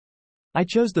I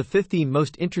chose the 15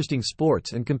 most interesting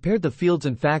sports and compared the fields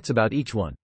and facts about each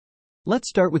one. Let's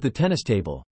start with the tennis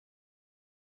table.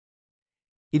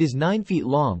 It is 9 feet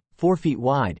long, 4 feet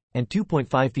wide, and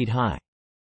 2.5 feet high.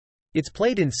 It's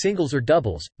played in singles or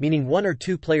doubles, meaning 1 or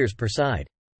 2 players per side.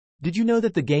 Did you know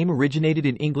that the game originated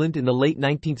in England in the late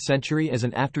 19th century as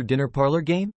an after-dinner parlor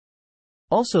game?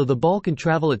 Also, the ball can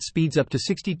travel at speeds up to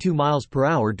 62 miles per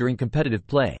hour during competitive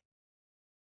play.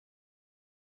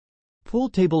 Pool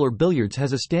table or billiards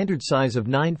has a standard size of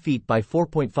 9 feet by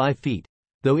 4.5 feet,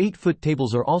 though 8-foot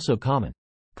tables are also common.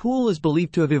 Pool is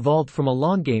believed to have evolved from a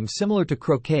lawn game similar to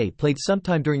croquet played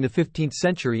sometime during the 15th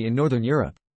century in Northern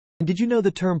Europe. And did you know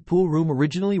the term pool room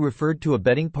originally referred to a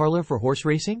betting parlor for horse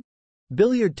racing?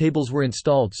 Billiard tables were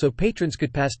installed so patrons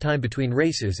could pass time between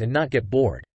races and not get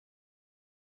bored.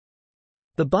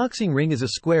 The boxing ring is a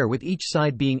square with each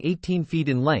side being 18 feet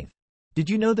in length. Did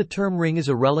you know the term ring is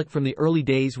a relic from the early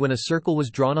days when a circle was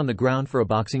drawn on the ground for a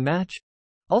boxing match?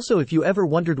 Also, if you ever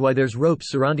wondered why there's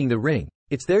ropes surrounding the ring,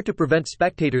 it's there to prevent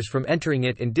spectators from entering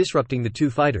it and disrupting the two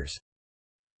fighters.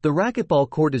 The racquetball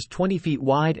court is 20 feet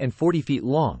wide and 40 feet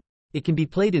long. It can be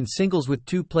played in singles with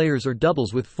 2 players or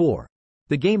doubles with 4.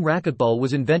 The game racquetball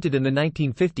was invented in the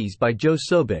 1950s by Joe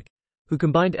Sobek, who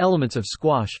combined elements of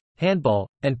squash, handball,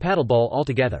 and paddleball all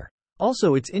together.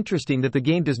 Also, it's interesting that the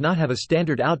game does not have a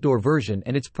standard outdoor version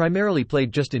and it's primarily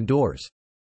played just indoors.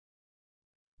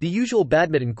 The usual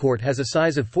badminton court has a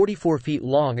size of 44 feet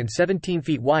long and 17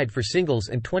 feet wide for singles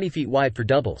and 20 feet wide for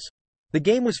doubles. The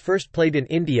game was first played in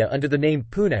India under the name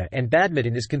Pune, and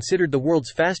badminton is considered the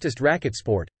world's fastest racket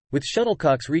sport, with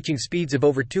shuttlecocks reaching speeds of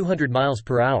over 200 miles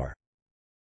per hour.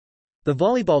 The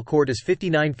volleyball court is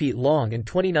 59 feet long and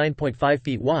 29.5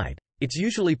 feet wide. It's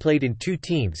usually played in 2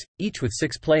 teams, each with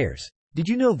 6 players. Did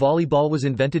you know volleyball was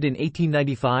invented in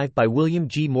 1895 by William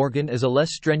G. Morgan as a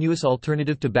less strenuous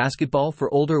alternative to basketball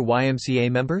for older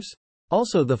YMCA members?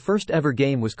 Also, the first ever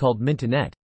game was called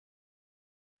mintonette.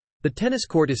 The tennis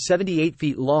court is 78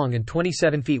 feet long and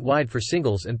 27 feet wide for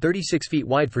singles and 36 feet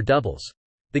wide for doubles.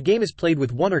 The game is played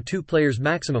with 1 or 2 players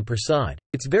maximum per side.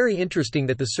 It's very interesting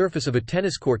that the surface of a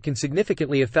tennis court can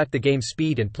significantly affect the game's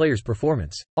speed and players'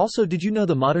 performance. Also, did you know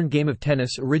the modern game of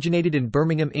tennis originated in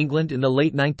Birmingham, England in the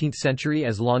late 19th century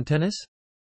as lawn tennis?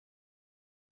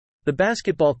 The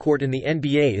basketball court in the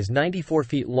NBA is 94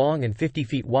 feet long and 50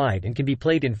 feet wide and can be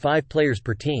played in 5 players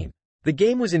per team. The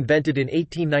game was invented in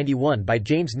 1891 by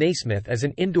James Naismith as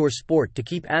an indoor sport to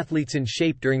keep athletes in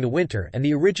shape during the winter, and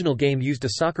the original game used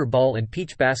a soccer ball and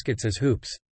peach baskets as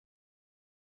hoops.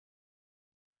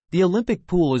 The Olympic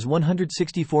pool is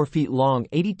 164 feet long,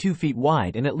 82 feet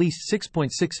wide, and at least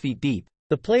 6.6 feet deep.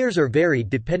 The players are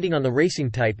varied depending on the racing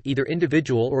type, either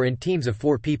individual or in teams of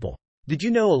 4 people. Did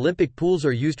you know Olympic pools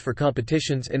are used for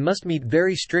competitions and must meet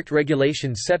very strict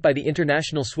regulations set by the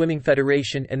International Swimming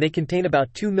Federation, and they contain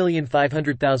about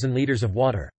 2,500,000 liters of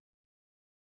water?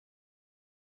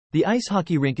 The ice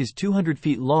hockey rink is 200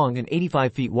 feet long and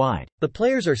 85 feet wide. The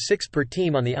players are 6 per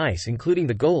team on the ice, including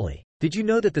the goalie. Did you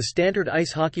know that the standard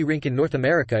ice hockey rink in North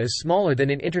America is smaller than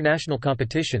in international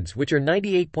competitions, which are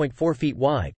 98.4 feet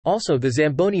wide? Also, the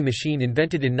Zamboni machine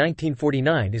invented in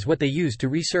 1949 is what they use to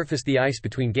resurface the ice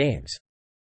between games.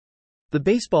 The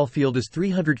baseball field is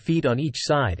 300 feet on each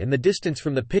side, and the distance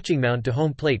from the pitching mound to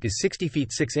home plate is 60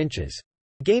 feet 6 inches.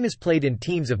 The game is played in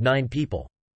teams of 9 people.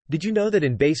 Did you know that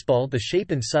in baseball the shape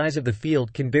and size of the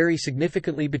field can vary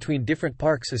significantly between different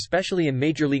parks, especially in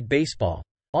Major League Baseball?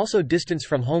 Also, distance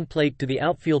from home plate to the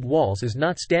outfield walls is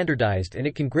not standardized, and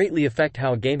it can greatly affect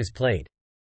how a game is played.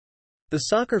 The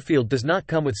soccer field does not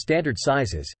come with standard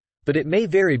sizes, but it may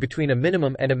vary between a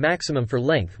minimum and a maximum for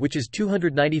length, which is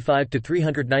 295 to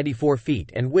 394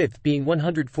 feet, and width being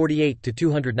 148 to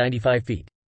 295 feet.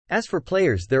 As for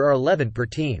players, there are 11 per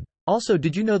team. Also,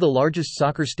 did you know the largest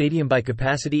soccer stadium by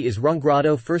capacity is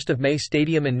Runggrado 1st of May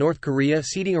Stadium in North Korea,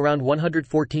 seating around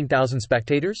 114,000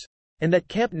 spectators? And that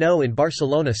Camp Nou in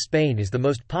Barcelona, Spain is the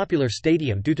most popular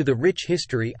stadium due to the rich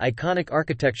history, iconic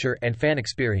architecture, and fan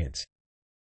experience.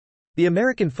 The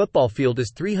American football field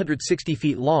is 360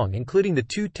 feet long, including the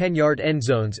 2 10-yard end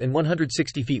zones, and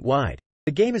 160 feet wide.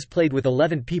 The game is played with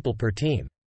 11 people per team.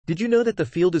 Did you know that the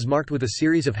field is marked with a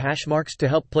series of hash marks to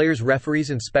help players,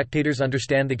 referees, and spectators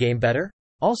understand the game better?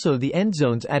 Also, the end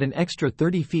zones add an extra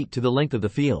 30 feet to the length of the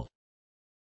field.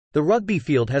 The rugby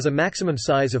field has a maximum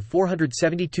size of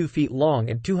 472 feet long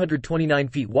and 229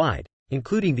 feet wide,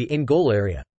 including the in-goal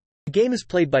area. The game is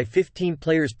played by 15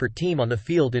 players per team on the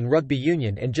field in rugby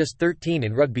union and just 13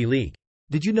 in rugby league.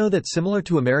 Did you know that similar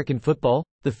to American football,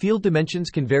 the field dimensions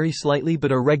can vary slightly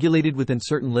but are regulated within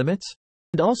certain limits?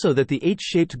 And also that the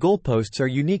H-shaped goalposts are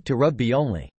unique to rugby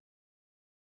only.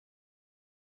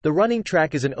 The running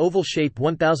track is an oval-shaped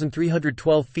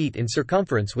 1,312 feet in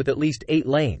circumference with at least 8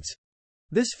 lanes.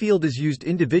 This field is used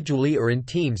individually or in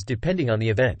teams depending on the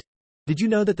event. Did you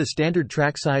know that the standard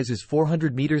track size is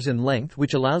 400 meters in length,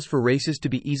 which allows for races to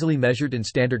be easily measured in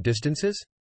standard distances?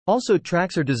 Also,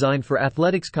 tracks are designed for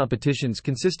athletics competitions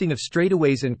consisting of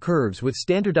straightaways and curves with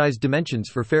standardized dimensions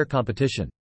for fair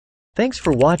competition. Thanks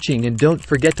for watching, and don't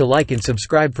forget to like and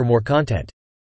subscribe for more content.